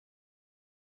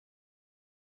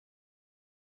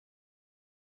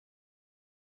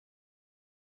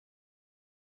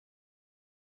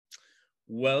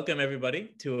Welcome, everybody,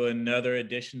 to another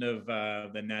edition of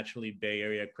the Naturally Bay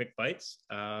Area Quick Bites.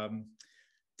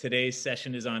 Today's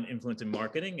session is on influencer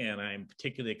marketing, and I'm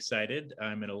particularly excited.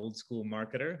 I'm an old school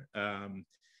marketer,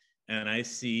 and I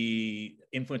see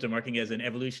influencer marketing as an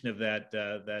evolution of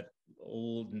that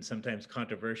old and sometimes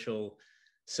controversial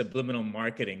subliminal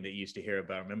marketing that you used to hear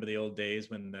about. Remember the old days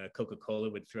when Coca-Cola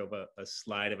would throw a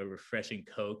slide of a refreshing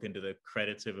Coke into the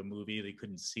credits of a movie? They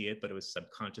couldn't see it, but it was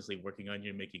subconsciously working on you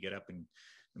and make you get up and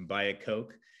buy a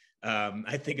Coke.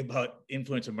 I think about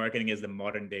influencer marketing as the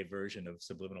modern day version of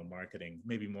subliminal marketing,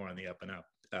 maybe more on the up and up.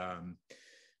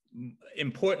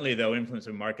 Importantly, though,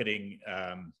 influencer marketing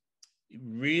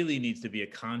really needs to be a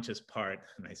conscious part,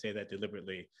 and I say that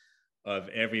deliberately, of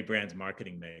every brand's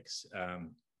marketing mix.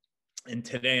 And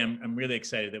today I'm really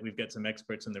excited that we've got some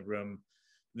experts in the room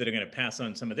that are going to pass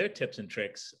on some of their tips and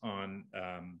tricks on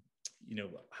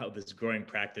how this growing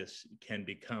practice can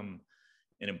become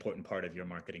an important part of your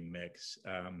marketing mix.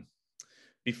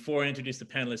 Before I introduce the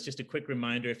panelists, just a quick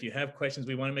reminder, if you have questions,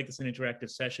 we want to make this an interactive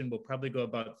session. We'll probably go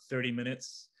about 30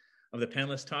 minutes of the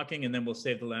panelists talking, and then we'll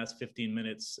save the last 15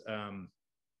 minutes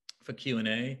for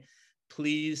Q&A.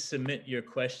 Please submit your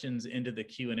questions into the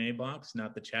Q&A box,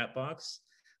 not the chat box.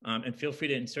 And feel free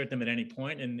to insert them at any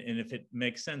point. And if it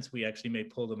makes sense, we actually may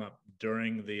pull them up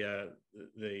during the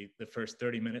first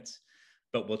 30 minutes,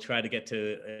 but we'll try to get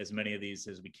to as many of these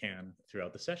as we can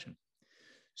throughout the session.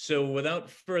 So without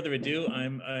further ado,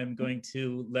 I'm going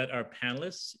to let our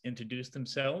panelists introduce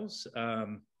themselves.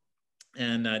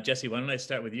 Jessie, why don't I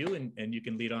start with you, and you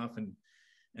can lead off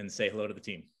and say hello to the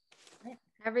team. Hi,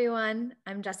 everyone.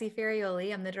 I'm Jessie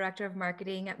Ferraioli. I'm the Director of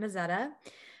Marketing at Mezzetta.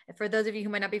 For those of you who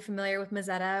might not be familiar with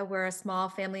Mezzetta, we're a small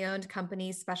family-owned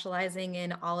company specializing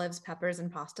in olives, peppers,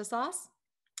 and pasta sauce.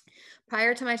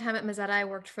 Prior to my time at Mezzetta, I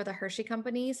worked for the Hershey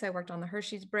Company. So I worked on the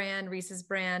Hershey's brand, Reese's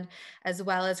brand, as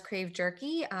well as KRAVE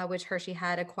jerky, which Hershey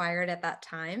had acquired at that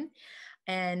time.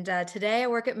 And today I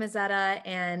work at Mezzetta,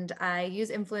 and I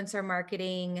use influencer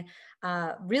marketing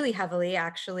really heavily,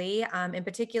 actually. In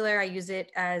particular, I use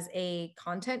it as a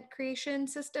content creation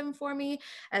system for me,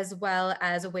 as well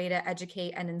as a way to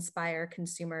educate and inspire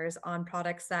consumers on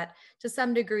products that to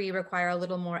some degree require a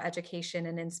little more education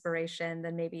and inspiration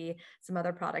than maybe some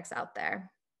other products out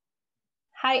there.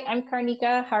 Hi, I'm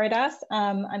Karnika Haridas.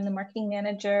 I'm the marketing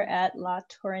manager at La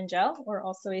Torrangelle. We're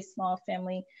also a small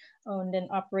family-owned and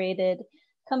operated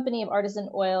company of artisan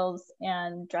oils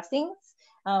and dressings.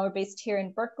 We're based here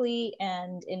in Berkeley,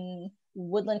 and in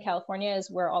Woodland, California is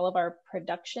where all of our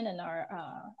production and our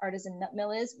artisan nut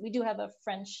mill is. We do have a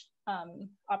French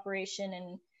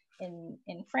operation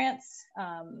in France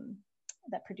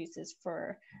that produces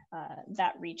for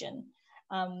that region.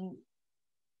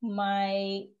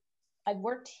 I've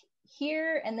worked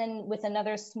here and then with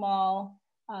another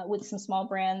with some small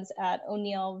brands at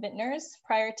O'Neill Vintners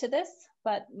prior to this,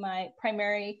 but my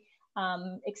primary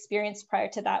experience prior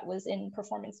to that was in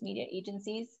performance media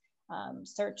agencies,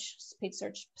 search, paid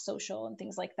search, social, and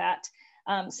things like that.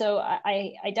 So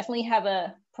I definitely have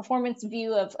a performance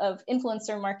view of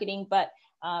influencer marketing, but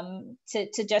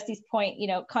to Jessie's point,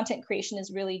 content creation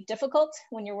is really difficult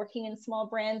when you're working in small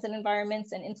brands and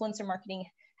environments, and influencer marketing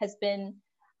has been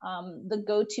the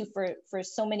go-to for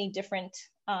so many different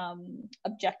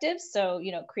objectives. So,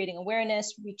 creating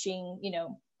awareness, reaching,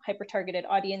 hyper-targeted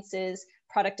audiences,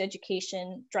 product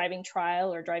education, driving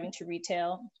trial or driving to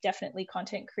retail, definitely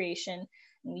content creation.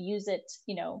 And we use it,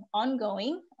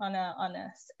 ongoing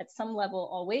at some level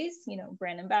always,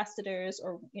 brand ambassadors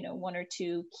or, one or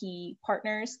two key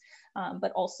partners,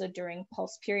 but also during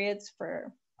pulse periods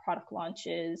for product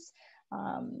launches,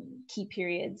 key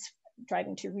periods,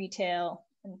 driving to retail,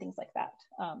 and things like that.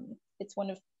 It's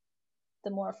one of the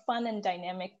more fun and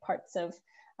dynamic parts of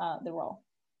the role.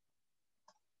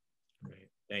 Great.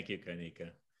 Thank you, Karnika.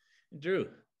 Drew.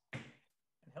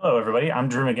 Hello, everybody. I'm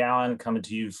Drew McGowan, coming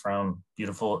to you from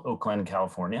beautiful Oakland,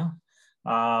 California.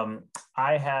 I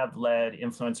have led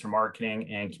influencer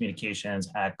marketing and communications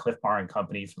at Cliff Bar and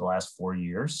Company for the last 4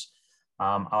 years.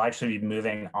 I'll actually be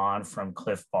moving on from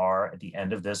Cliff Bar at the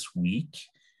end of this week,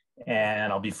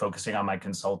 and I'll be focusing on my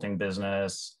consulting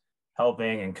business,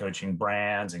 helping and coaching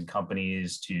brands and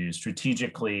companies to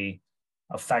strategically,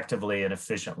 effectively, and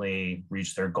efficiently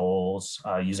reach their goals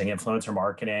using influencer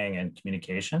marketing and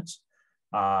communications.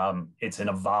 It's an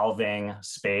evolving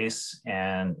space,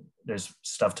 and there's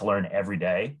stuff to learn every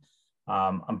day.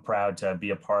 I'm proud to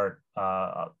be a part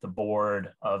of the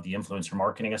board of the Influencer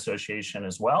Marketing Association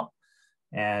as well,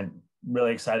 and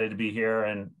really excited to be here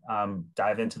and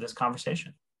dive into this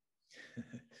conversation.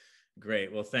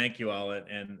 Great. Well, thank you all,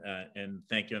 and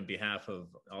thank you on behalf of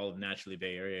all of Naturally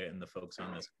Bay Area and the folks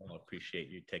on this call. Appreciate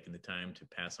you taking the time to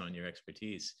pass on your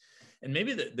expertise. And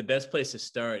maybe the best place to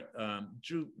start,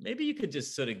 Drew, maybe you could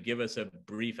just sort of give us a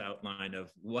brief outline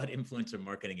of what influencer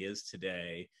marketing is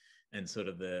today, and sort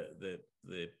of the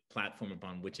platform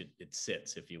upon which it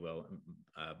sits, if you will.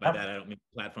 By that, I don't mean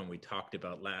the platform we talked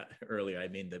about earlier. I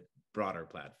mean the broader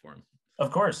platform. Of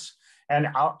course, and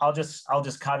I'll just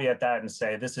caveat that and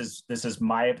say this is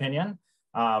my opinion.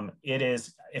 It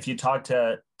is, if you talk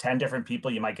to 10 different people,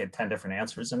 you might get 10 different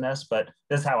answers in this, but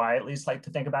this is how I at least like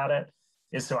to think about it.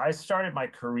 Is so I started my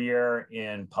career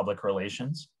in public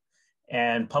relations,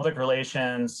 and public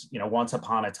relations, once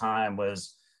upon a time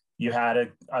was you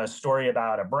had a story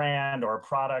about a brand or a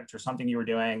product or something you were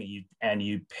doing, and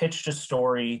you pitched a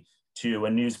story to a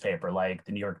newspaper like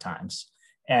the New York Times.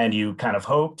 And you kind of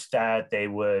hoped that they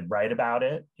would write about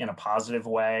it in a positive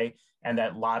way, and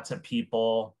that lots of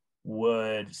people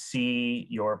would see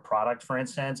your product, for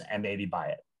instance, and maybe buy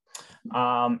it.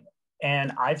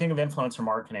 And I think of influencer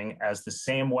marketing as the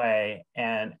same way,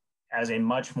 and as a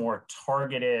much more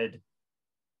targeted,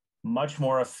 much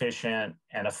more efficient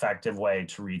and effective way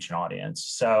to reach an audience.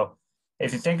 So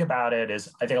if you think about it,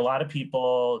 I think a lot of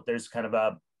people, there's kind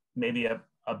of maybe a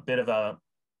bit of a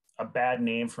bad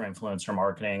name for influencer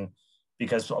marketing,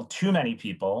 because too many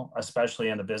people, especially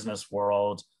in the business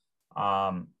world,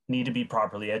 need to be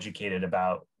properly educated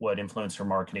about what influencer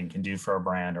marketing can do for a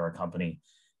brand or a company.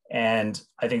 And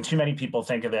I think too many people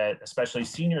think of it, especially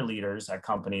senior leaders at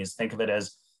companies, think of it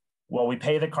as, well, we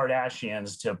pay the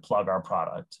Kardashians to plug our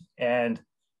product. And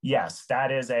yes,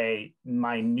 that is a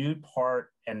minute part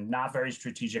and not very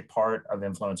strategic part of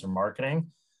influencer marketing,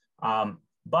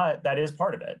 but that is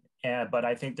part of it. But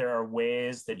I think there are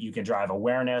ways that you can drive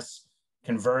awareness,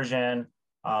 conversion,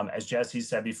 as Jessie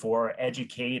said before,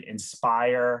 educate,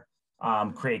 inspire,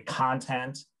 create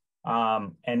content,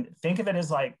 and think of it as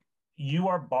like you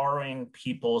are borrowing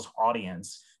people's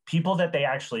audience, people that they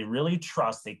actually really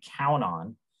trust, they count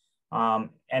on.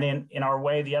 And in our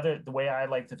way, the way I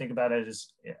like to think about it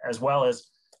is, as well as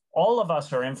all of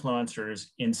us are influencers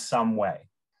in some way.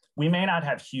 We may not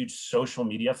have huge social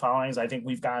media followings. I think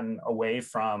we've gotten away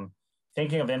from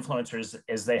thinking of influencers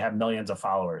as they have millions of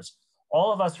followers.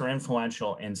 All of us are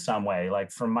influential in some way.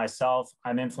 Like for myself,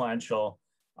 I'm influential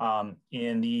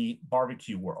in the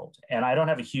barbecue world. And I don't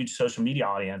have a huge social media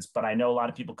audience, but I know a lot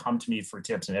of people come to me for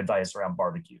tips and advice around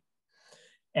barbecue.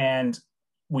 And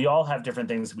we all have different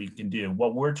things we can do.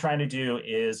 What we're trying to do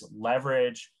is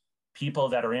leverage people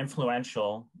that are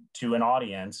influential to an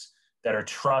audience, that are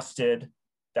trusted,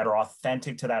 that are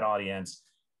authentic to that audience,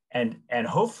 and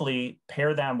hopefully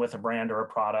pair them with a brand or a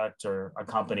product or a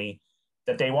company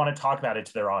that they want to talk about it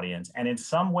to their audience. And in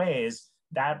some ways,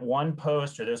 that one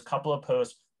post or those couple of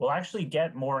posts will actually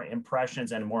get more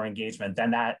impressions and more engagement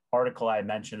than that article I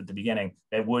mentioned at the beginning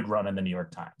that would run in the New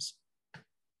York Times.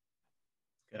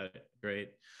 Got it.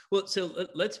 Great. Well, so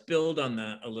let's build on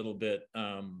that a little bit,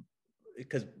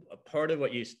 because a part of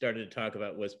what you started to talk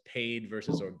about was paid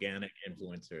versus organic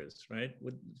influencers, right?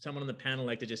 Would someone on the panel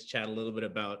like to just chat a little bit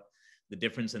about the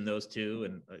difference in those two?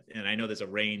 And I know there's a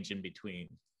range in between.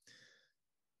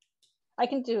 I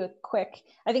can do it quick.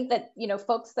 I think that,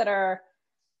 folks that are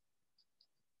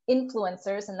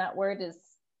influencers, and that word is,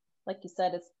 like you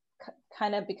said, it's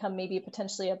kind of become maybe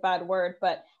potentially a bad word,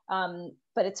 but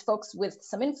it's folks with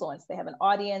some influence. They have an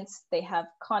audience, they have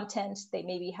content, they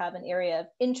maybe have an area of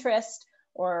interest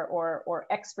or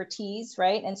expertise,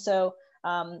 right? And so,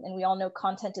 and we all know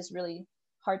content is really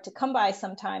hard to come by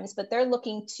sometimes, but they're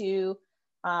looking to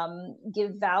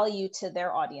give value to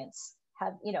their audience,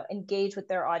 have, engage with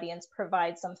their audience,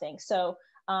 provide something. So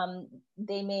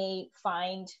they may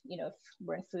find, if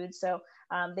we're in food, so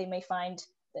they may find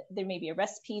that there may be a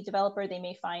recipe developer, they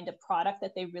may find a product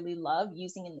that they really love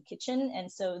using in the kitchen.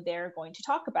 And so they're going to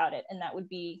talk about it. And that would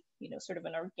be, sort of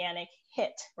an organic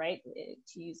hit, right?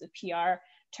 To use a PR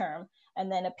term.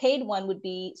 And then a paid one would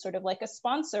be sort of like a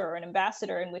sponsor or an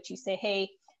ambassador, in which you say, hey,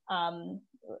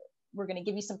 we're going to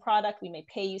give you some product, we may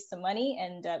pay you some money,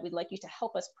 and we'd like you to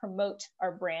help us promote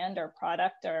our brand, our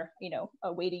product, or,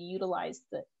 a way to utilize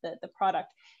the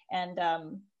product.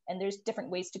 And there's different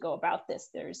ways to go about this.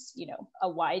 There's, a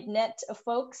wide net of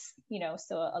folks,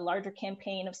 so a larger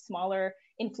campaign of smaller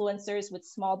influencers with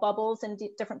small bubbles in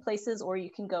different places, or you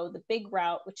can go the big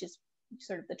route, which is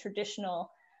sort of the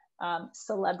traditional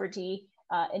celebrity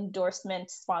endorsement,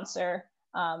 sponsor,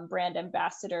 brand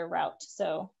ambassador route.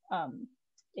 So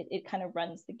it kind of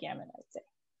runs the gamut, I'd say,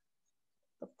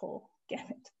 the full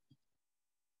gamut.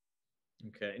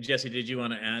 Okay. Jessie, did you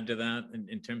want to add to that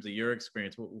in terms of your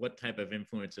experience? What type of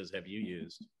influences have you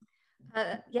used?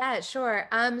 Yeah, sure.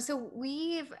 So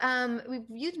we've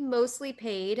used mostly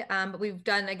paid, but we've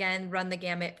done again run the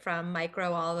gamut from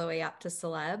micro all the way up to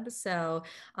celeb. So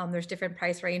there's different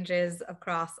price ranges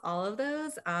across all of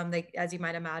those. As you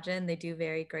might imagine, they do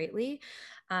vary greatly.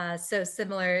 So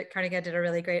similar, Carnegie did a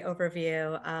really great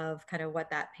overview of kind of what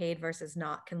that paid versus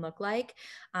not can look like.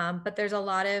 But there's a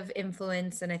lot of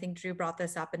influence, and I think Drew brought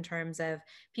this up in terms of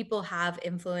people have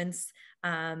influence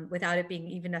without it being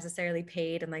even necessarily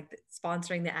paid, and like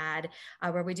sponsoring the ad,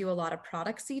 where we do a lot of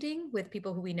product seeding with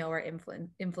people who we know are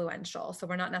influential. So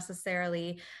we're not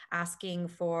necessarily asking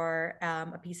for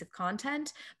a piece of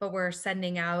content, but we're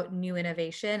sending out new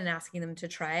innovation and asking them to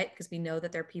try it because we know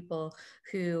that they're people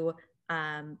who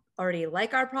already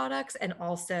like our products and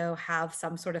also have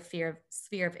some sort of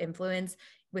sphere of influence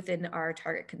within our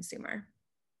target consumer.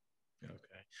 Okay.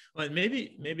 Well,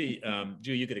 maybe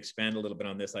Drew, you could expand a little bit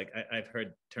on this. Like I've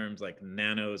heard terms like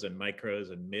nanos and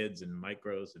micros and mids and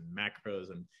micros and macros.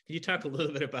 And can you talk a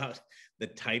little bit about the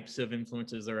types of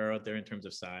influencers there are out there in terms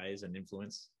of size and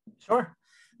influence? Sure.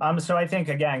 So I think,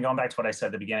 again, going back to what I said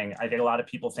at the beginning, I think a lot of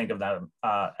people think of them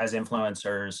as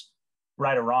influencers,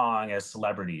 right or wrong, as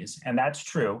celebrities. And that's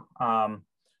true.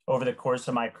 Over the course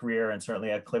of my career, and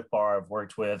certainly at Cliff Bar, I've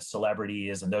worked with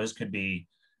celebrities, and those could be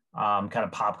kind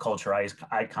of pop culture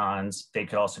icons. They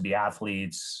could also be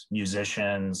athletes,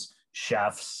 musicians,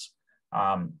 chefs,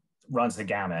 runs the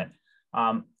gamut.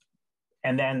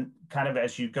 And then kind of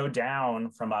as you go down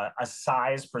from a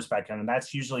size perspective, and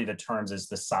that's usually the terms is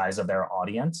the size of their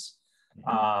audience.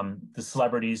 The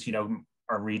celebrities,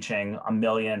 are reaching 1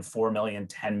 million, 4 million,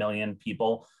 10 million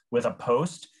people with a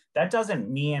post. That doesn't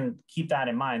mean, keep that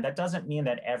in mind, that doesn't mean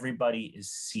that everybody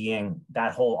is seeing,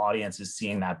 that whole audience is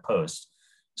seeing that post.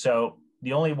 So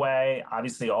the only way,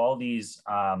 obviously, all these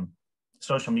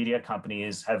social media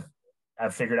companies have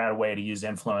figured out a way to use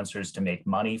influencers to make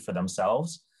money for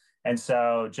themselves. And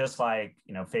so just like,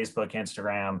 Facebook,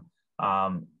 Instagram,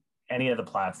 any of the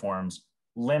platforms,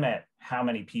 limit how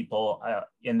many people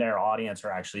in their audience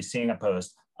are actually seeing a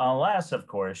post, unless, of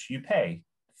course, you pay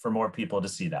for more people to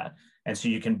see that. And so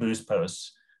you can boost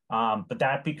posts. But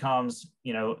that becomes,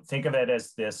 think of it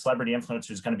as the celebrity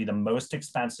influencer is going to be the most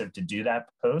expensive to do that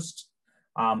post.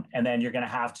 And then you're going to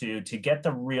have to get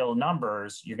the real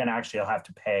numbers, you're going to actually have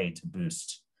to pay to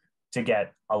boost to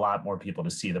get a lot more people to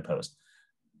see the post.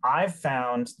 I've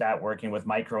found that working with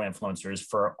micro influencers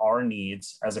for our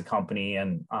needs as a company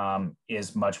and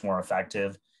is much more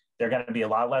effective. They're going to be a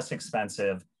lot less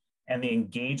expensive. And the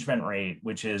engagement rate,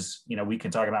 which is, we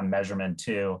could talk about measurement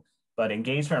too, but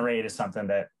engagement rate is something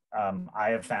that I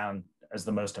have found as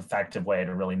the most effective way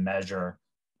to really measure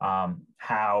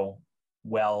how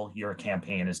well your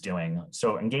campaign is doing.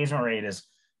 So engagement rate is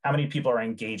how many people are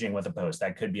engaging with a post.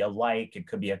 That could be a like, it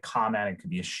could be a comment, it could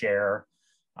be a share.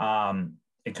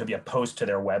 It could be a post to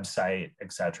their website,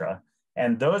 et cetera.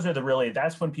 And those are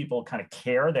that's when people kind of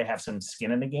care, they have some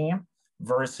skin in the game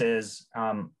versus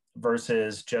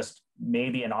just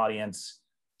maybe an audience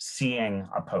seeing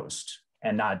a post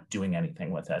and not doing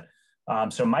anything with it.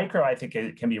 So micro, I think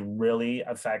it can be really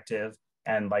effective.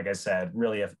 And like I said,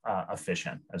 really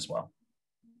efficient as well.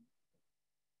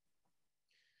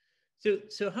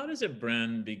 So how does a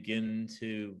brand begin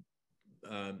to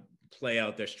play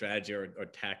out their strategy or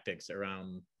tactics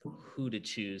around who to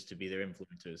choose to be their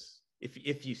influencers?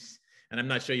 If you, and I'm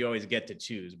not sure you always get to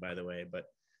choose, by the way, but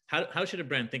how should a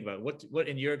brand think about it? What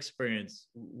in your experience,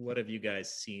 what have you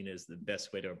guys seen as the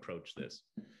best way to approach this?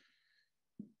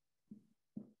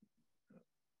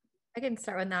 I can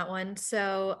start on that one.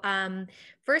 So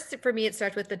first, for me, it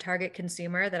starts with the target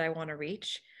consumer that I want to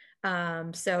reach.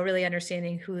 So really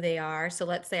understanding who they are. So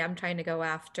let's say I'm trying to go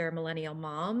after millennial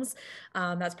moms.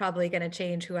 That's probably going to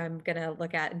change who I'm going to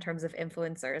look at in terms of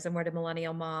influencers and where do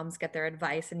millennial moms get their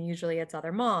advice. And usually it's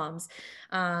other moms.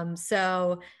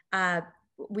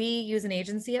 We use an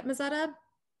agency at Mezzetta,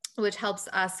 which helps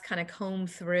us kind of comb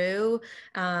through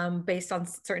based on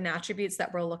certain attributes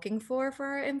that we're looking for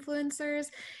our influencers.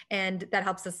 And that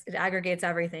helps us, it aggregates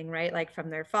everything, right? Like from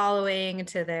their following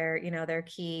to their, their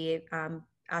key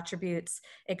attributes,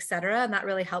 et cetera. And that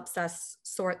really helps us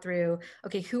sort through,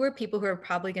 okay, who are people who are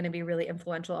probably going to be really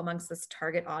influential amongst this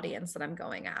target audience that I'm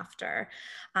going after?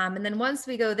 And then once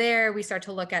we go there, we start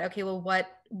to look at, okay, well,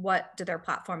 what do their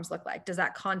platforms look like? Does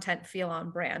that content feel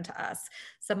on brand to us?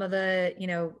 Some of the,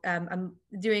 I'm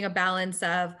doing a balance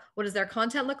of what does their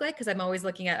content look like? Because I'm always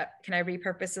looking at, can I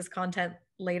repurpose this content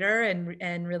later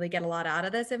and really get a lot out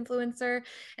of this influencer?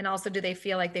 And also, do they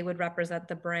feel like they would represent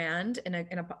the brand in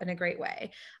a great way?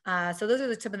 So those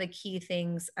are some of the key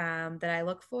things that I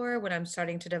look for when I'm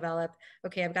starting to develop,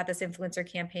 okay, I've got this influencer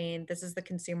campaign. This is the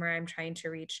consumer I'm trying to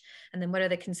reach. And then what are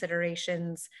the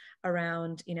considerations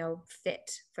around,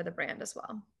 fit for the brand as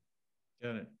well?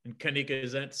 Got it. And Kanika,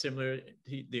 is that similar to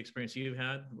the experience you've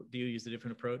had? Do you use a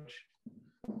different approach?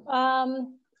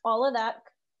 All of that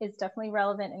is definitely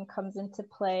relevant and comes into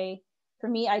play. For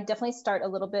me, I definitely start a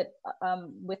little bit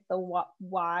with the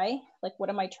why, like what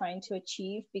am I trying to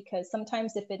achieve? Because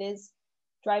sometimes if it is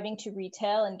driving to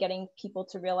retail and getting people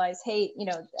to realize, hey,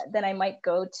 then I might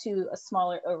go to a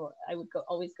smaller, or I would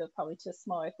always go probably to a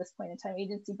smaller at this point in time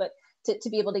agency, but to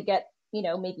be able to get,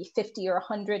 maybe 50 or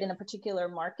 100 in a particular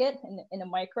market in a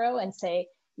micro and say,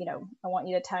 I want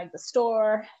you to tag the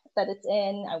store that it's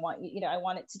in. I want I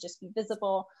want it to just be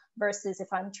visible, versus if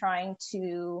I'm trying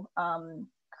to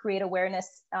create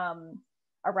awareness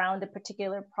around a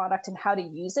particular product and how to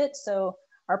use it. So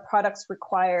our products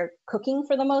require cooking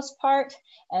for the most part.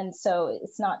 And so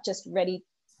it's not just ready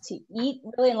to eat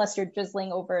really, unless you're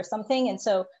drizzling over something. And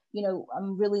so,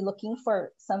 I'm really looking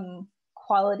for some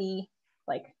quality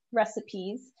like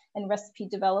recipes and recipe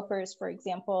developers, for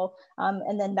example.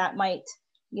 And then that might,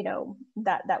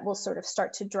 that will sort of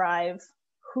start to drive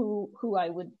who I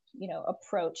would,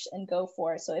 approach and go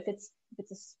for. So if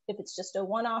it's just a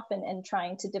one-off and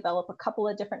trying to develop a couple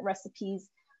of different recipes,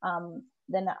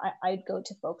 then I'd go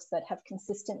to folks that have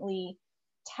consistently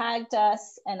tagged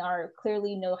us and are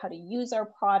clearly know how to use our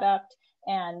product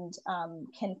and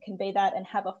can convey that and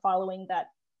have a following that,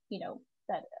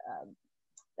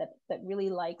 that really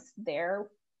likes their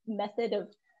method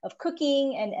of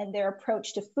cooking and their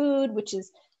approach to food, which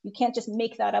is, you can't just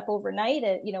make that up overnight.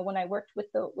 When I worked with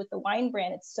the wine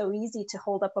brand, it's so easy to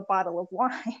hold up a bottle of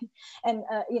wine and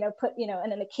put in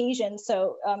an occasion.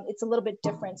 So it's a little bit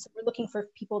different. So we're looking for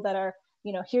people that are,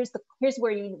 here's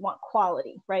where you want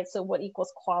quality, right? So what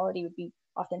equals quality would be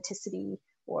authenticity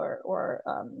or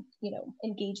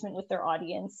engagement with their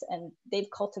audience, and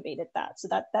they've cultivated that. So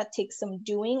that takes some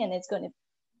doing, and it's going to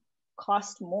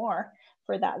cost more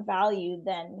for that value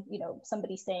than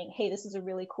somebody saying, hey, this is a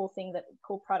really cool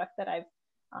product that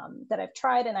I've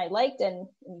tried and I liked, and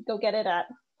go get it at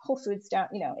Whole Foods down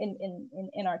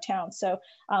in our town. So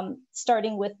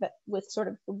starting with sort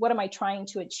of what am I trying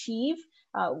to achieve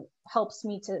helps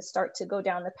me to start to go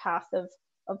down the path of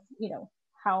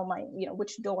how am I,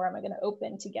 which door am I going to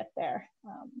open to get there.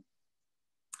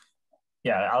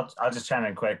 Yeah, I'll just chime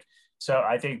in quick. So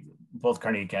I think both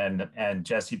Karnika and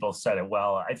Jessie both said it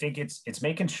well. I think it's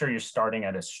making sure you're starting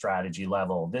at a strategy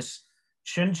level. This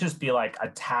shouldn't just be like a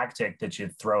tactic that you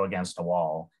throw against a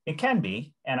wall. It can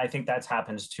be, and I think that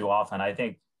happens too often. I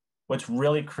think what's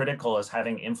really critical is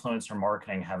having influencer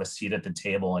marketing have a seat at the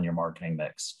table in your marketing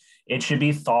mix. It should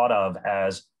be thought of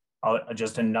as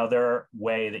just another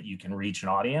way that you can reach an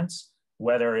audience,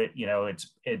 whether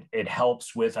it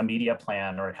helps with a media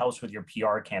plan, or it helps with your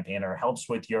PR campaign, or it helps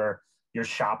with your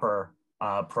shopper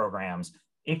programs.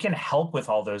 It can help with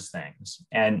all those things.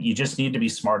 And you just need to be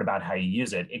smart about how you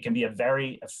use it. It can be a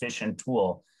very efficient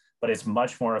tool, but it's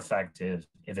much more effective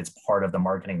if it's part of the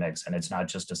marketing mix and it's not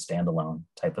just a standalone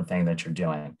type of thing that you're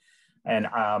doing. And,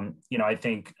 I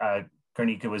think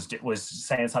Karnika was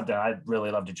saying something I'd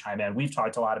really love to chime in. We've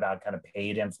talked a lot about kind of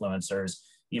paid influencers,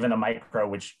 even a micro,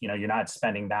 which, you're not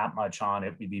spending that much on.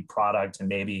 It would be product and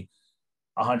maybe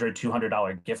 $100,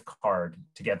 $200 gift card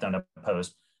to get them to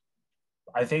post.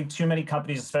 I think too many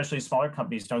companies, especially smaller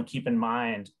companies, don't keep in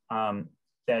mind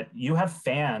that you have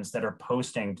fans that are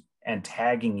posting and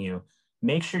tagging you.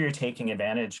 Make sure you're taking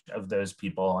advantage of those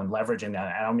people and leveraging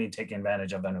that. I don't mean taking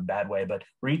advantage of them in a bad way, but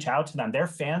reach out to them. They're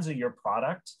fans of your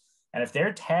product. And if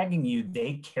they're tagging you,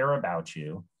 they care about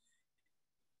you.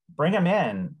 Bring them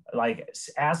in, like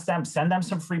ask them, send them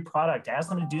some free product, ask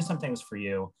them to do some things for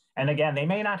you. And again, they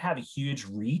may not have a huge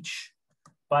reach,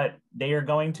 but they are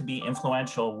going to be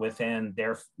influential within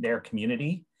their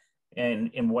community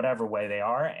in whatever way they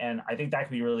are. And I think that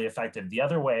can be really effective. The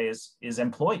other way is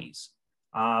employees.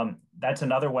 That's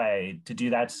another way to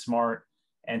do that smart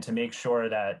and to make sure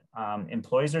that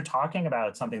employees are talking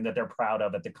about something that they're proud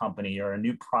of at the company or a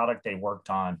new product they worked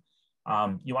on.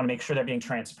 You want to make sure they're being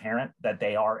transparent, that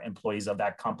they are employees of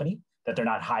that company, that they're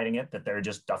not hiding it, that they're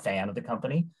just a fan of the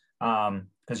company.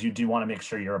 Because you do want to make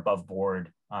sure you're above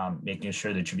board, making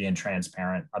sure that you're being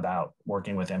transparent about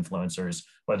working with influencers,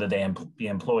 whether they be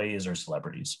employees or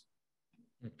celebrities.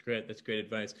 Great. That's great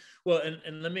advice. Well,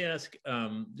 and let me ask,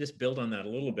 just build on that a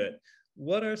little bit.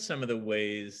 What are some of the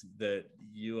ways that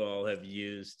you all have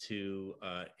used to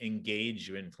engage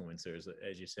your influencers,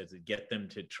 as you said, to get them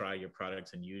to try your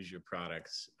products and use your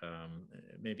products?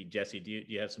 Maybe Jessie, do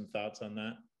you have some thoughts on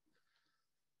that?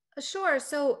 Sure.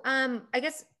 So I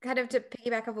guess kind of to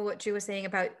piggyback off of what Drew was saying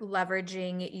about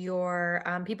leveraging your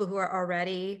people who are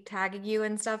already tagging you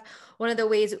and stuff, one of the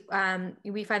ways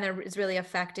we find that is really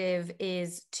effective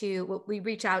is we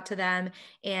reach out to them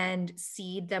and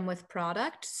seed them with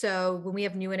product. So when we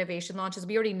have new innovation launches,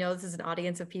 we already know this is an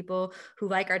audience of people who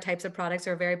like our types of products,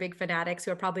 who are very big fanatics,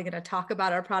 who are probably going to talk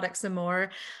about our products some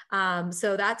more.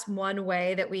 So that's one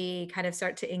way that we kind of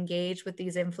start to engage with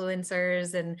these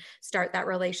influencers and start that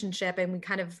relationship. And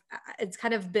it's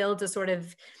kind of builds a sort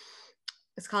of,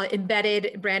 let's call it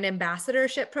embedded brand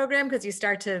ambassadorship program, because you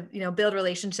start to, build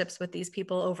relationships with these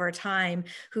people over time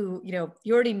who,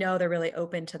 you already know they're really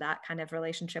open to that kind of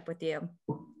relationship with you.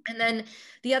 And then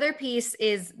the other piece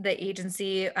is the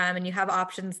agency, and you have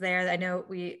options there. I know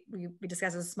we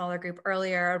discussed as a smaller group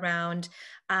earlier around,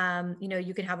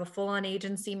 you can have a full-on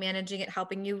agency managing it,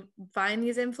 helping you find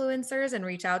these influencers and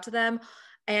reach out to them.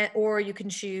 Or you can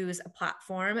choose a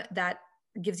platform that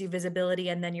gives you visibility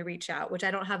and then you reach out, which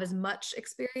I don't have as much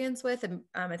experience with. And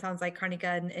it sounds like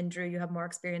Karnika and Drew, you have more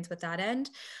experience with that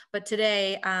end. But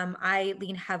today I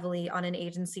lean heavily on an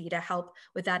agency to help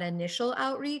with that initial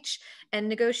outreach and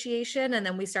negotiation. And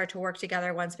then we start to work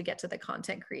together once we get to the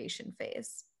content creation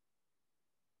phase.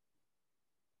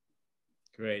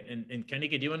 Great. And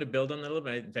Karnika, do you want to build on that a little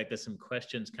bit? In fact, there's some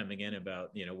questions coming in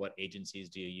about, what agencies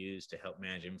do you use to help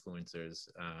manage influencers?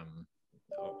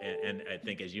 And I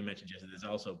think, as you mentioned, Jessica, there's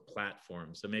also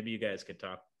platforms. So maybe you guys could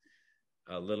talk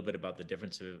a little bit about the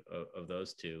difference of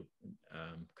those two.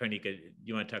 Karnika, do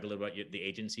you want to talk a little about the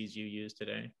agencies you use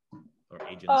today, or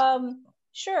agents?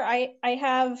 Sure. I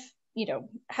have,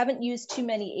 haven't used too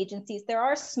many agencies. There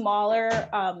are smaller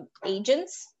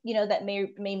agents, that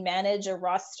may manage a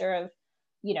roster of,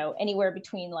 anywhere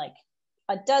between like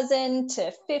a dozen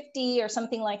to 50 or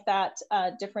something like that,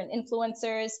 different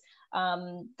influencers.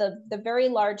 The very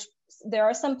large, there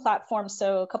are some platforms.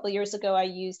 So a couple of years ago, I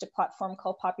used a platform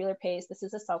called Popular Pays. This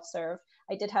is a self-serve.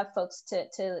 I did have folks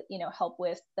to help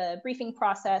with the briefing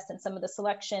process and some of the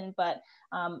selection, but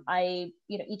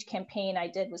each campaign I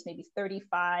did was maybe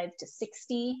 35 to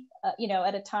 60,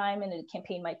 at a time, and a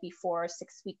campaign might be 4 or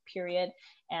 6 week period.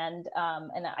 And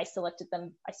I selected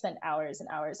them. I spent hours and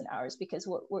hours and hours, because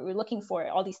what we're looking for,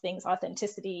 all these things,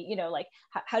 authenticity, like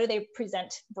how do they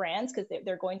present brands? Because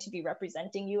they're going to be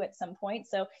representing you at some point.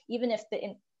 So even if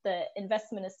the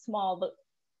investment is small, but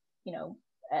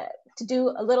to do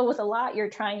a little with a lot, you're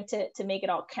trying to make it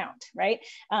all count, right?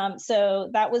 So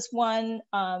that was one.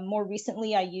 More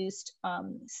recently, I used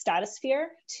Statosphere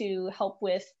to help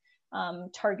with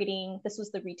targeting. This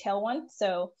was the retail one.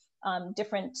 So I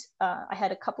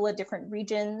had a couple of different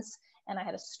regions, and I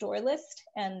had a store list,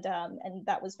 and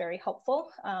that was very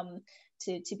helpful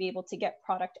to be able to get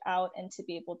product out and to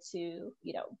be able to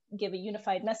give a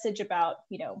unified message about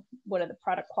what are the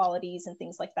product qualities and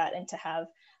things like that, and to have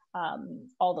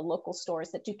all the local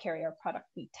stores that do carry our product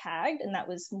be tagged. And that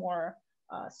was more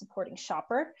supporting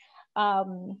shopper.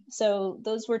 So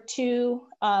those were two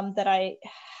that I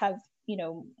have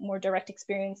more direct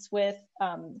experience with.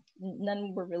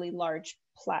 None were really large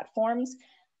platforms.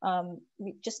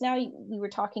 Just now we were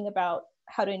talking about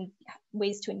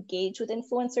ways to engage with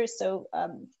influencers. So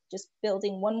just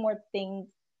building one more thing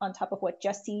on top of what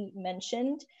Jessie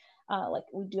mentioned, like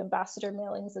we do ambassador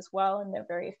mailings as well, and they're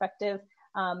very effective.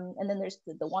 And then there's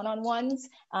the one-on-ones,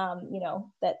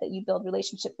 that you build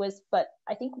relationship with. But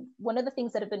I think one of the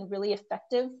things that have been really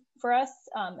effective for us,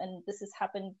 and this has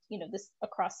happened, this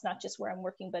across not just where I'm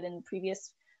working, but in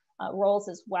previous roles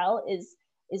as well, is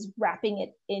wrapping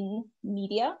it in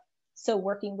media. So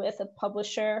working with a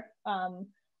publisher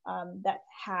that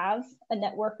have a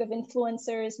network of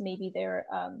influencers, maybe they're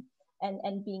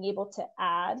and being able to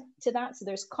add to that. So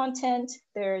there's content,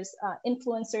 there's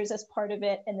influencers as part of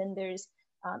it, and then there's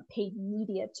paid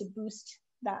media to boost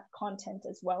that content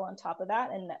as well on top of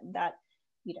that. And that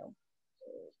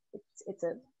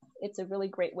it's a really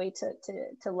great way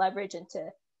to leverage and to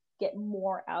get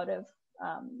more out of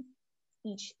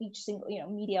each single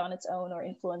media on its own, or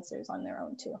influencers on their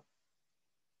own too.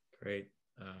 Great.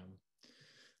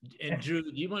 And Drew,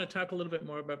 do you want to talk a little bit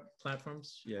more about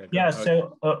platforms? Yeah.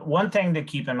 So one thing to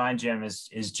keep in mind, Jim, is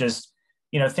just,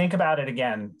 think about it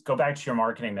again, go back to your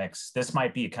marketing mix. This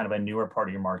might be kind of a newer part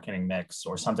of your marketing mix,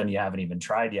 or something you haven't even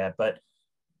tried yet, but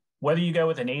whether you go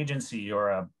with an agency or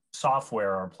a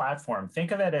software or a platform,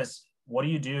 think of it as what do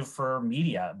you do for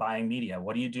media, buying media?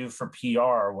 What do you do for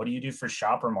PR? What do you do for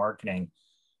shopper marketing?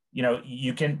 You know,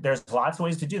 there's lots of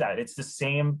ways to do that. It's the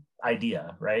same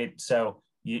idea, right? So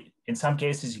in some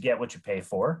cases, you get what you pay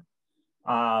for.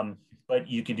 But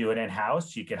you could do it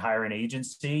in-house, you could hire an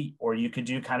agency, or you could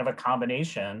do kind of a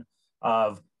combination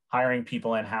of hiring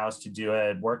people in-house to do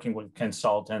it, working with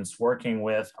consultants, working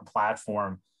with a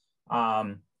platform.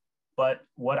 But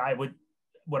what I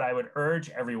would urge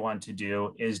everyone to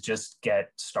do is just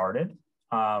get started.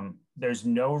 There's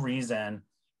no reason,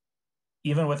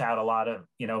 even without a lot of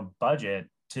budget,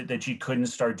 that you couldn't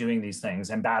start doing these things.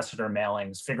 Ambassador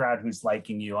mailings, figure out who's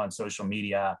liking you on social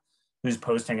media, who's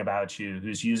posting about you,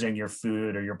 who's using your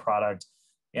food or your product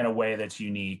in a way that's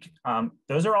unique.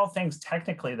 Those are all things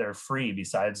technically that are free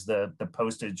besides the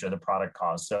postage or the product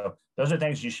cost. So those are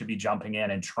things you should be jumping in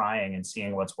and trying and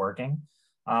seeing what's working.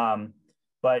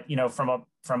 But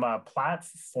from a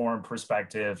platform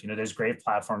perspective, there's great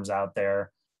platforms out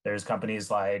there. There's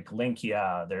companies like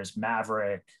Linkia, there's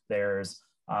Maverick, there's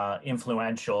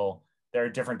Influential. There are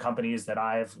different companies that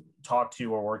I've talked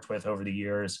to or worked with over the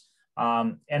years.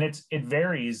 And it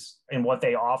varies in what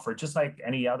they offer, just like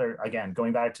any other, again,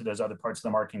 going back to those other parts of the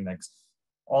marketing mix,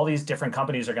 all these different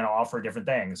companies are going to offer different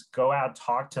things. Go out,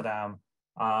 talk to them,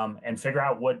 and figure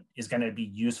out what is going to be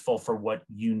useful for what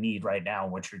you need right now,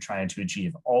 what you're trying to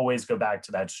achieve. Always go back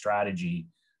to that strategy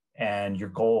and your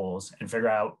goals and figure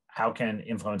out how can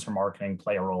influencer marketing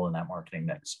play a role in that marketing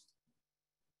mix.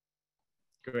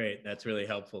 Great. That's really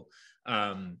helpful.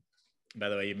 By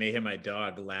the way, you may hear my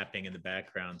dog lapping in the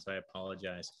background, so I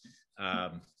apologize.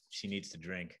 She needs to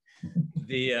drink.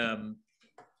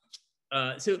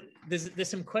 So there's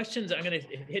some questions. I'm going to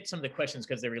hit some of the questions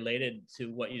because they're related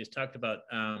to what you just talked about.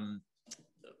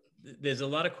 There's a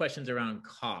lot of questions around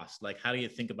cost, like how do you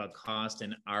think about cost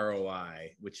and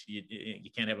ROI, which you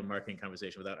can't have a marketing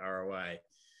conversation without ROI.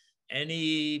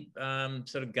 Any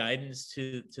sort of guidance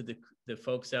to the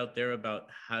folks out there about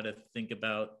how to think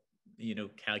about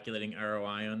calculating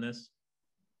ROI on this?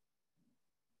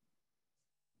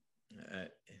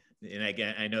 And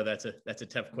again, I know that's a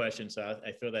tough question, so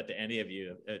I throw that to any of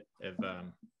you.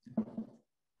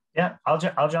 Yeah,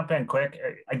 I'll jump in quick.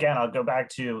 Again, I'll go back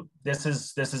to this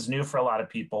is new for a lot of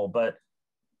people, but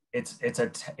it's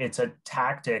a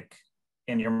tactic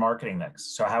in your marketing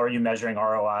mix. So how are you measuring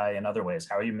ROI in other ways?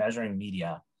 How are you measuring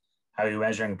media? How are you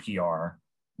measuring PR?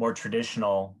 More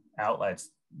traditional outlets.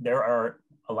 There are,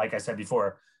 like I said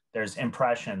before, there's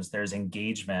impressions, there's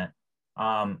engagement.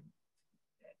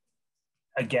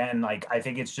 Again, like I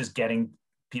think it's just getting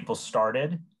people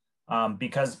started,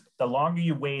 because the longer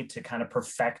you wait to kind of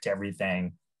perfect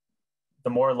everything, the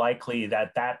more likely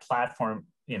that platform,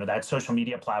 that social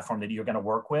media platform that you're going to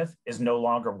work with is no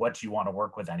longer what you want to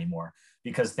work with anymore,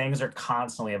 because things are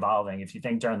constantly evolving. If you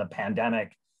think during the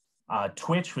pandemic,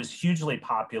 Twitch was hugely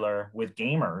popular with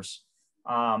gamers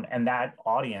and that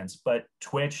audience, but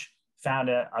Twitch found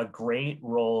a great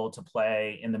role to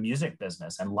play in the music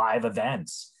business and live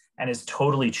events, and has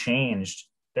totally changed.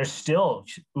 They're still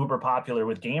uber popular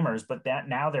with gamers, but that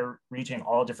now they're reaching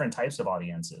all different types of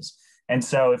audiences. And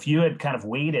so if you had kind of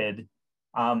waited,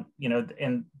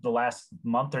 in the last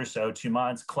month or so, 2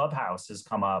 months, Clubhouse has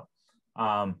come up,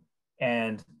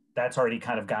 and that's already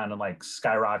kind of gone and like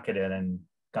skyrocketed and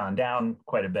gone down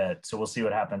quite a bit. So we'll see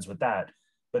what happens with that.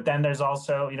 But then there's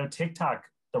also, TikTok,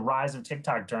 the rise of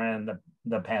TikTok during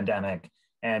the pandemic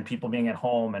and people being at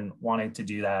home and wanting to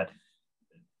do that.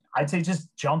 I'd say just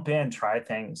jump in, try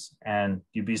things, and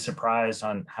you'd be surprised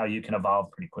on how you can evolve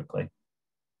pretty quickly.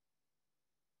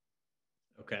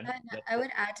 Okay. I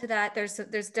would add to that,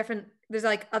 there's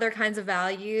like other kinds of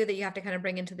value that you have to kind of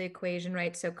bring into the equation,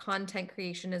 right? So content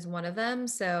creation is one of them.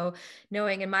 So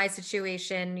knowing in my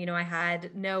situation, I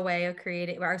had no way of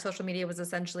creating, our social media was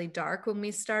essentially dark when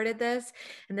we started this.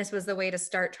 And this was the way to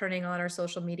start turning on our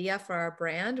social media for our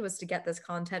brand, was to get this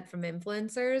content from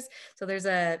influencers. So there's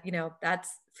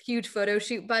that's huge photo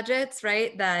shoot budgets,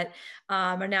 right? That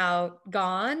are now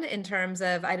gone in terms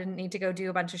of, I didn't need to go do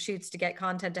a bunch of shoots to get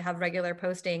content to have regular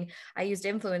posting. I used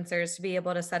influencers to be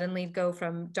able to suddenly go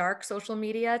from dark social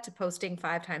media to posting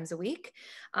 5 times a week,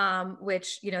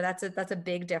 which, that's a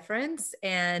big difference.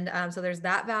 And so there's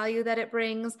that value that it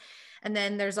brings. And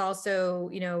then there's also,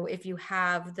 if you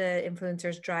have the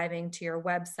influencers driving to your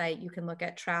website, you can look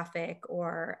at traffic,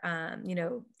 or,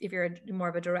 if you're more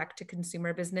of a direct to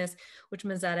consumer business, which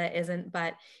Mezzetta isn't,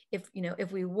 but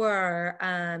if we were,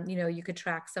 you could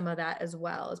track some of that as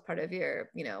well as part of your,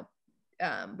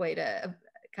 way to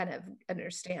kind of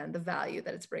understand the value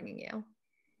that it's bringing you.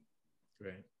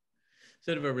 Great.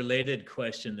 Sort of a related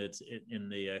question that's in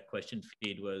the question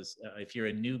feed was, if you're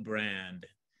a new brand,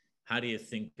 how do you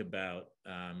think about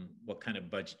what kind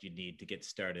of budget you need to get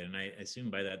started? And I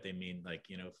assume by that they mean like,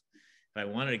 you know, if I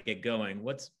wanted to get going,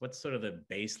 what's sort of the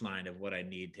baseline of what I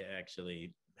need to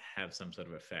actually have some sort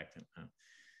of effect?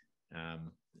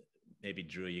 Maybe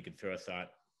Drew, you could throw a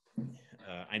thought.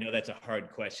 I know that's a hard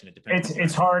question. It depends.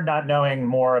 It's hard not knowing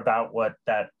more about what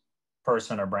that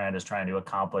person or brand is trying to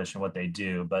accomplish and what they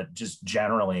do, but just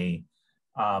generally,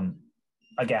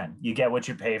 again, you get what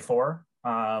you pay for,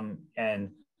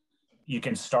 and you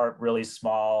can start really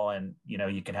small, and you know,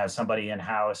 you can have somebody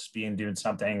in-house doing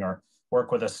something, or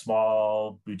work with a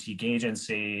small boutique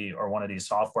agency or one of these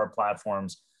software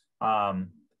platforms.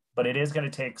 But it is going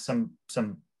to take some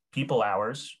people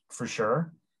hours for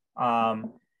sure.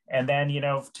 And then, you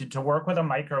know, to work with a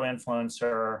micro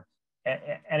influencer,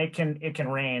 and it can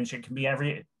range. It can be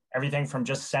everything from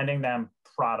just sending them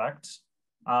product,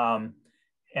 and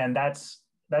that's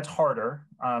harder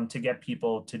to get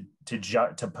people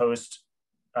to post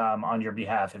on your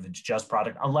behalf if it's just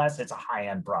product, unless it's a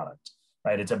high-end product,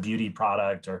 right? It's a beauty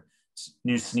product or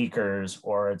new sneakers,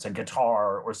 or it's a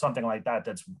guitar or something like that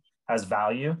has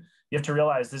value. You have to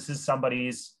realize this is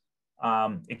somebody's,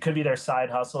 it could be their side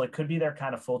hustle, it could be their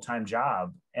kind of full-time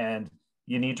job, and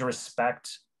you need to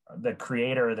respect the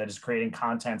creator that is creating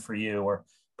content for you or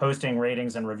posting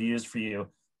ratings and reviews for you.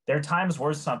 Their time's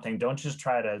worth something. Don't just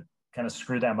try to kind of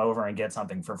screw them over and get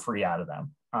something for free out of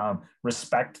them.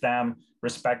 Respect them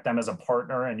as a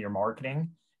partner in your marketing,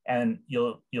 and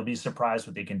you'll be surprised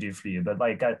what they can do for you. But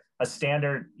like a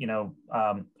standard, you know,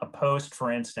 a post,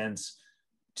 for instance,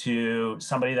 to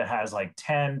somebody that has like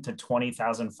 10 to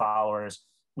 20,000 followers,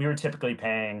 we were typically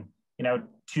paying, you know,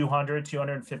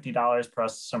 $250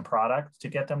 plus some product to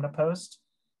get them to post.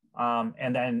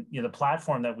 And then, you know, the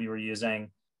platform that we were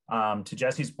using, to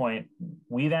Jessie's point,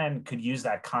 we then could use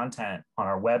that content on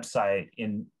our website,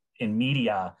 in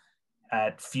media,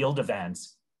 at field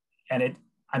events. And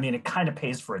it kind of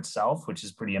pays for itself, which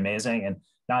is pretty amazing. And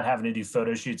not having to do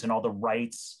photo shoots and all the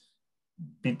rights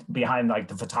behind like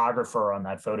the photographer on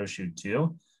that photo shoot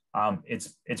too.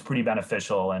 It's pretty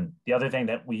beneficial. And the other thing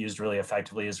that we used really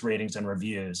effectively is ratings and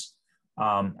reviews,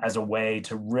 as a way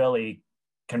to really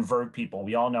convert people.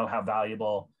 We all know how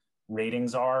valuable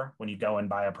ratings are when you go and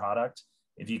buy a product.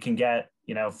 If you can get,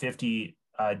 you know, 50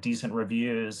 decent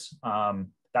reviews,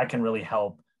 that can really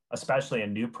help, especially a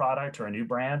new product or a new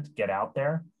brand, get out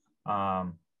there.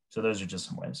 So those are just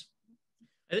some ways.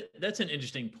 That's an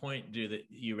interesting point, Drew, that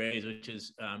you raise, which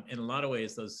is in a lot of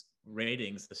ways, those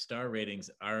ratings, the star ratings,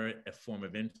 are a form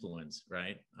of influence,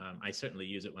 right? I certainly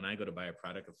use it when I go to buy a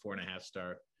product, a 4.5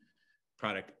 star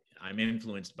product. I'm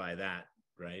influenced by that,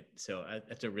 right? So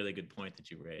that's a really good point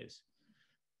that you raise.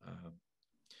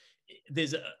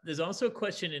 There's also a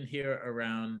question in here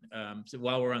around, so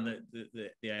while we're on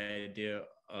the idea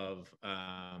of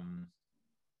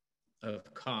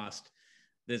cost,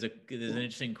 there's an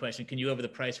interesting question. Can you go over the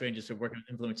price ranges for working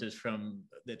with influencers from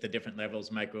the different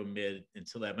levels, micro, mid, and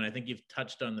celeb? And I think you've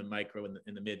touched on the micro and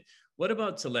the mid. What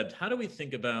about celebs? How do we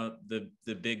think about the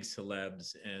big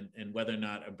celebs and whether or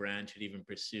not a brand should even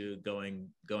pursue going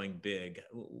big?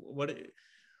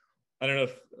 I don't know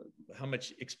how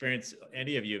much experience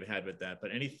any of you have had with that, but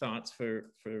any thoughts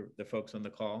for the folks on the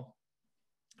call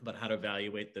about how to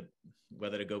evaluate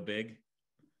whether to go big?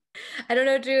 I don't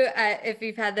know, Drew, if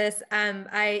you've had this. I'm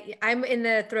in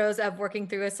the throes of working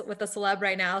through with a celeb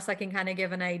right now, so I can kind of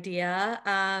give an idea.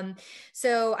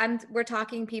 We're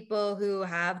talking people who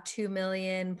have 2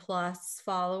 million plus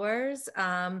followers,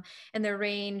 and their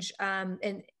range,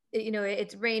 and you know,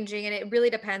 it's ranging, and it really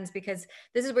depends, because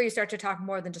this is where you start to talk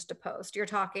more than just a post. You're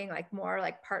talking like more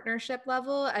like partnership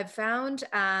level, I've found.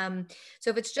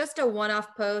 So if it's just a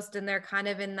one-off post and they're kind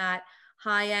of in that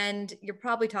high end, you're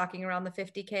probably talking around the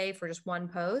 50K for just one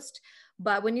post.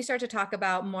 But when you start to talk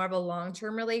about more of a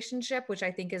long-term relationship, which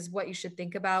I think is what you should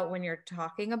think about when you're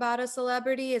talking about a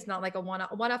celebrity, is not like a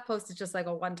one-off post. It's just like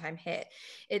a one-time hit.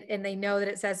 And they know that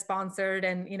it says sponsored,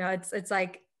 and you know, it's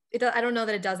like, I don't know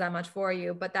that it does that much for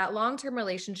you, but that long-term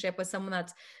relationship with someone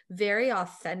that's very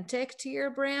authentic to your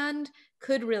brand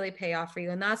could really pay off for you.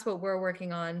 And that's what we're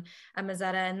working on at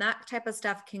Mezzetta. And that type of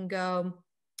stuff can go,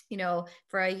 you know,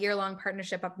 for a year-long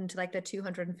partnership up into like the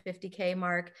 250K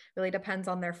mark. Really depends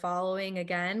on their following,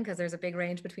 again, because there's a big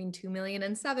range between 2 million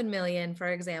and 7 million, for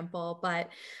example. But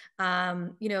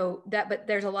you know, but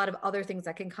there's a lot of other things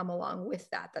that can come along with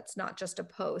that. That's not just a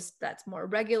post. That's more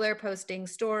regular posting,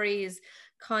 stories,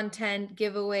 content,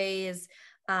 giveaways,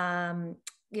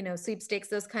 sweepstakes,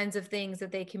 those kinds of things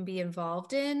that they can be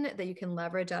involved in that you can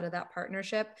leverage out of that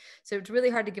partnership. So it's really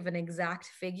hard to give an exact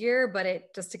figure,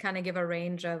 but just to kind of give a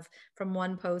range of from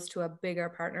one post to a bigger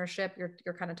partnership,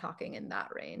 you're kind of talking in that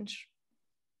range.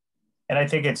 And I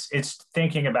think it's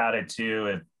thinking about it too.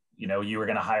 If you were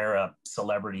going to hire a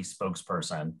celebrity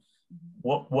spokesperson,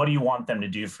 what do you want them to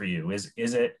do for you?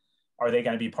 Are they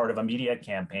going to be part of a media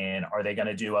campaign? Are they going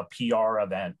to do a PR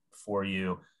event for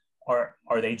you? Or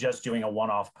are they just doing a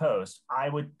one-off post? I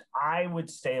would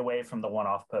stay away from the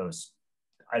one-off post.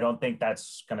 I don't think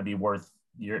that's going to be worth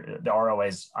the ROI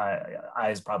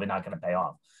is probably not going to pay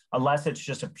off unless it's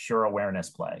just a pure awareness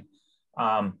play.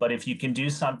 But if you can do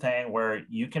something where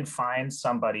you can find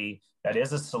somebody that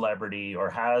is a celebrity or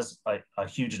has a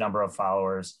huge number of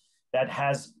followers that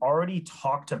has already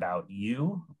talked about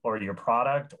you or your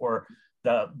product or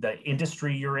the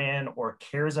industry you're in or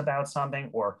cares about something,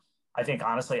 or I think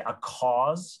honestly a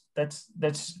cause that's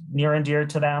near and dear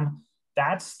to them,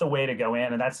 that's the way to go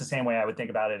in. And that's the same way I would think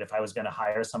about it if I was going to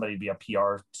hire somebody to be a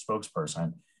PR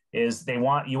spokesperson. Is you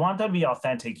want them to be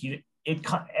authentic.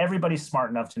 Everybody's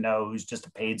smart enough to know who's just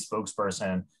a paid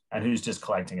spokesperson and who's just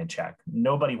collecting a check.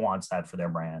 Nobody wants that for their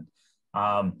brand.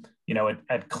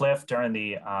 At Cliff during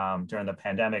the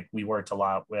pandemic, we worked a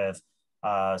lot with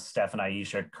Steph and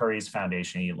Aisha Curry's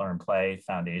foundation, Eat, Learn, Play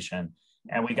Foundation,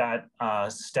 and we got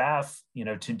Steph,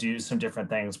 to do some different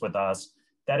things with us.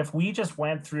 That if we just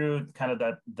went through kind of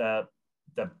the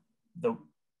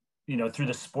through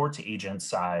the sports agent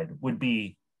side, would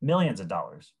be millions of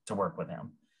dollars to work with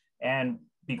him. And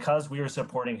because we were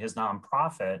supporting his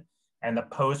nonprofit and the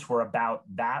posts were about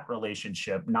that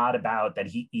relationship, not about that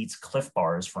he eats Cliff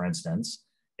Bars, for instance,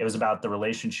 it was about the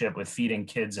relationship with feeding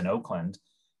kids in Oakland,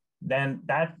 then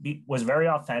that was very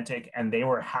authentic and they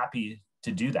were happy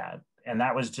to do that. And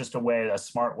that was just a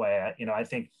smart way. I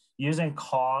think using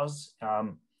cause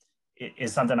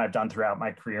is something I've done throughout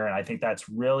my career. And I think that's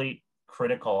really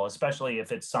critical, especially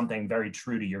if it's something very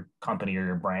true to your company or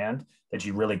your brand that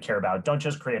you really care about. Don't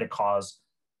just create a cause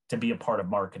to be a part of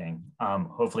marketing.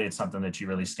 Hopefully it's something that you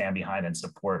really stand behind and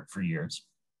support for years.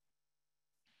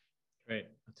 Great,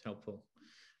 that's helpful.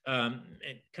 And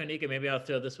Karnika, maybe I'll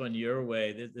throw this one your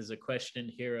way. There's a question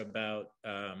here about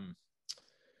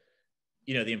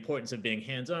the importance of being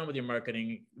hands-on with your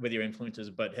marketing, with your influencers,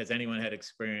 but has anyone had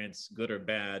experience, good or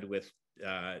bad, with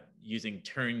using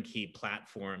turnkey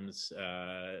platforms,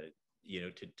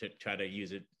 to try to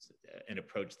use an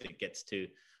approach that gets to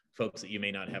folks that you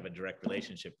may not have a direct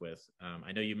relationship with?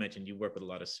 I know you mentioned you work with a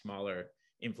lot of smaller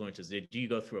influencers. Did you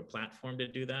go through a platform to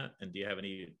do that? And do you have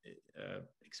any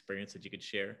experience that you could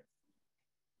share?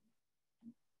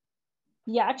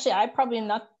 Yeah, actually, I'm probably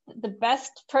not the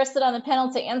best person on the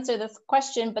panel to answer this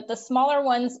question, but the smaller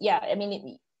ones, yeah, I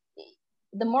mean,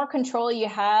 the more control you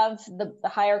have, the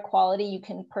higher quality you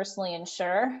can personally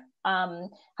ensure.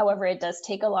 However, it does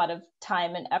take a lot of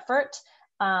time and effort.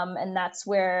 And that's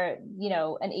where,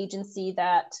 an agency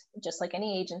that, just like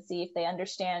any agency, if they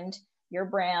understand your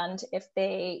brand, if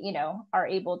they, are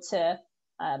able to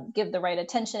give the right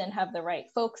attention and have the right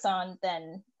folks on,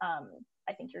 then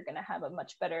I think you're going to have a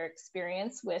much better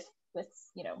experience with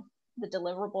the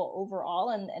deliverable overall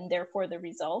and therefore the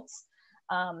results.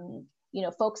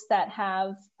 Folks that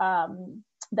have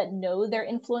that know their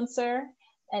influencer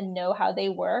and know how they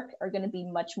work are going to be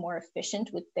much more efficient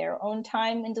with their own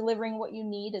time in delivering what you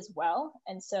need as well.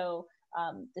 And so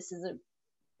this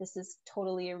is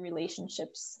totally a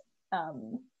relationships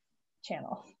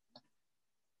channel.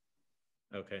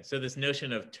 Okay, so this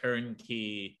notion of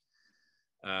turnkey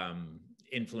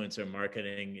influencer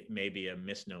marketing may be a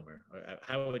misnomer.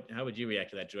 How would you react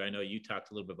to that, Drew? I know you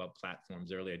talked a little bit about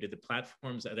platforms earlier. Did the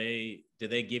platforms, do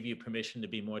they give you permission to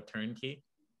be more turnkey?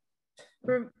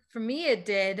 For me, it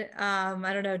did. I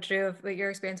don't know, Drew, what your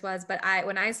experience was, but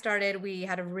when I started, we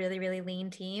had a really, really lean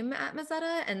team at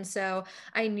Mezzetta. And so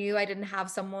I knew I didn't have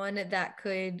someone that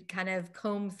could kind of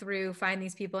comb through, find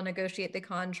these people, negotiate the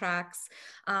contracts.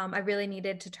 I really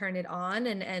needed to turn it on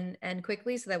and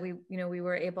quickly so that we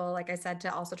were able, like I said,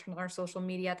 to also turn on our social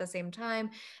media at the same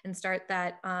time and start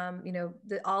that,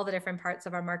 all the different parts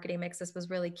of our marketing mix. This was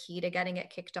really key to getting it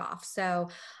kicked off. So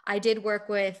I did work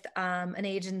with an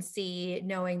agency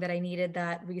knowing that I needed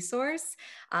that resource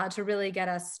to really get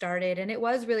us started. And it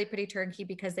was really pretty turnkey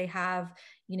because they have,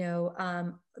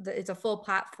 it's a full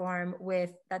platform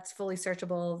that's fully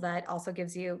searchable that also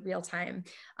gives you real-time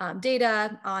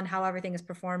data on how everything is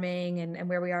performing and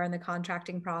where we are in the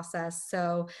contracting process.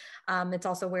 So it's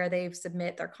also where they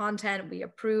submit their content, we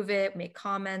approve it, make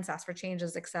comments, ask for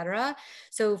changes, etc.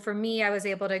 So for me, I was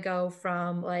able to go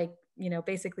from like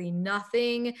basically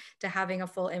nothing to having a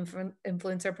full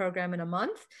influencer program in a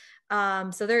month.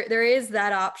 So there is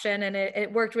that option, and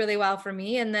it worked really well for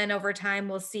me. And then over time,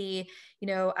 we'll see,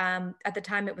 at the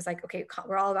time it was like, okay,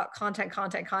 we're all about content.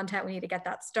 We need to get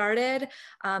that started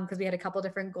because we had a couple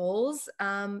different goals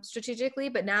strategically,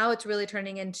 but now it's really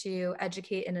turning into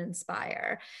educate and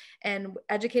inspire. And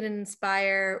educate and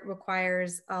inspire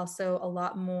requires also a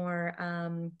lot more,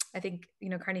 I think,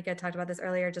 Karnika talked about this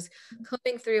earlier, just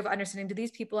combing through of understanding, do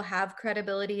these people have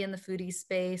credibility in the foodie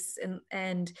space?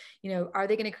 And are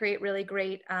they going to create really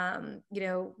great,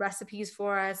 recipes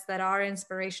for us that are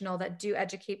inspirational, that do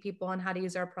educate people on how to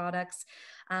use our products?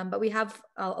 But we have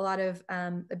a lot of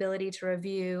ability to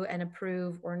review and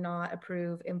approve or not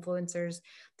approve influencers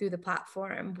through the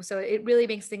platform. So it really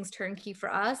makes things turnkey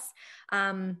for us.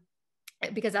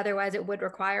 Because otherwise it would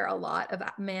require a lot of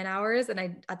man hours.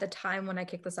 And at the time when I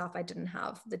kicked this off, I didn't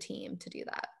have the team to do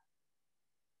that.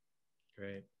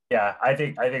 Great. Yeah, I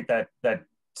think that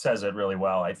says it really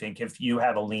well. I think if you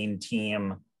have a lean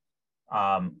team,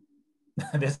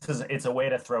 it's a way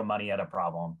to throw money at a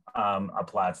problem, a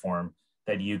platform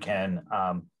that you can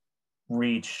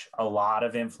reach a lot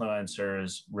of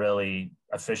influencers really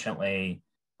efficiently.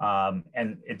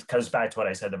 And it goes back to what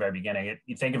I said at the very beginning.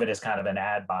 You think of it as kind of an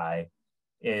ad buy.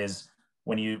 Is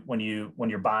when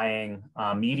you're buying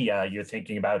media, you're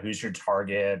thinking about who's your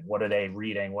target, what are they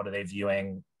reading, what are they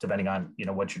viewing, depending on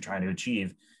what you're trying to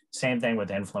achieve. Same thing with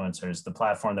influencers. The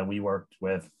platform that we worked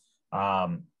with,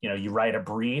 you write a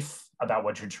brief about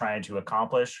what you're trying to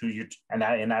accomplish, and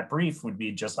that in that brief would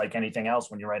be just like anything else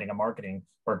when you're writing a marketing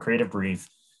or a creative brief.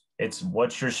 It's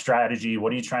what's your strategy,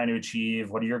 what are you trying to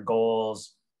achieve, what are your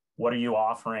goals, what are you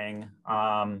offering,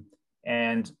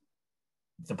 and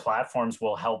the platforms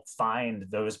will help find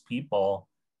those people.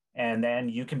 And then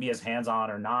you can be as hands-on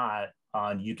or not.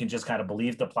 You can just kind of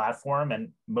believe the platform, and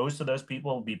most of those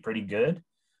people will be pretty good.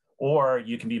 Or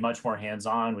you can be much more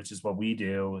hands-on, which is what we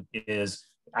do, is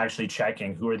actually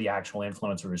checking who are the actual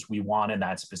influencers we want in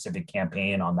that specific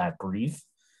campaign on that brief.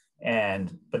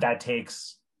 But that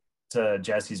takes, to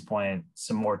Jessie's point,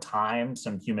 some more time,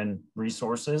 some human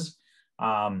resources.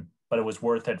 But it was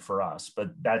worth it for us.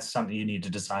 But that's something you need to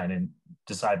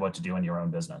decide what to do in your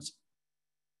own business.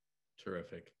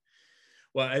 Terrific.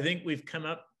 Well, I think we've come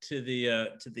up to the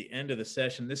end of the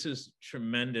session. This is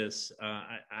tremendous.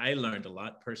 I learned a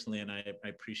lot personally, and I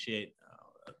appreciate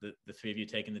the three of you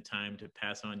taking the time to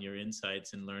pass on your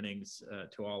insights and learnings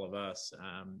to all of us.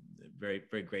 Very,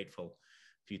 very grateful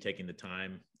for you taking the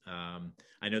time.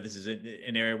 I know this is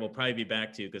an area we'll probably be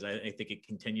back to, because I think it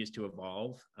continues to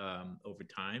evolve over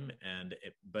time.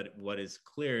 But what is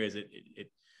clear is it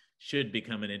should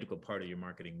become an integral part of your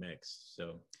marketing mix.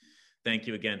 So thank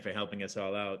you again for helping us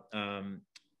all out. And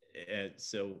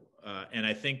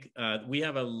I think we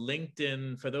have a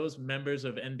LinkedIn for those members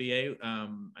of NBA.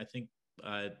 I think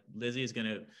Lizzie is going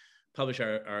to publish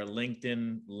our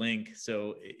LinkedIn link.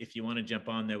 So if you want to jump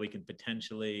on there, we can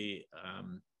potentially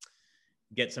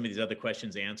get some of these other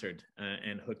questions answered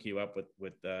and hook you up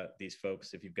with these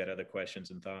folks if you've got other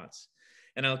questions and thoughts.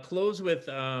 And I'll close with,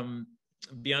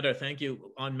 beyond our thank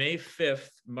you, on May 5th,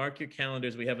 mark your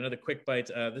calendars. We have another Quick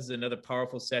Bites. This is another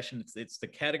powerful session. It's the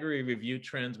category review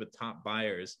trends with top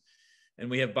buyers. And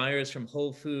we have buyers from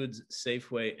Whole Foods,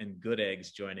 Safeway, and Good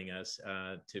Eggs joining us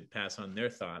to pass on their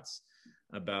thoughts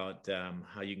about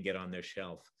how you can get on their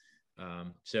shelf.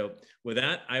 So with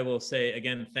that, I will say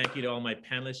again, thank you to all my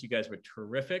panelists. You guys were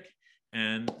terrific.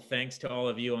 And thanks to all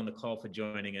of you on the call for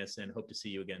joining us, and hope to see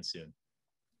you again soon.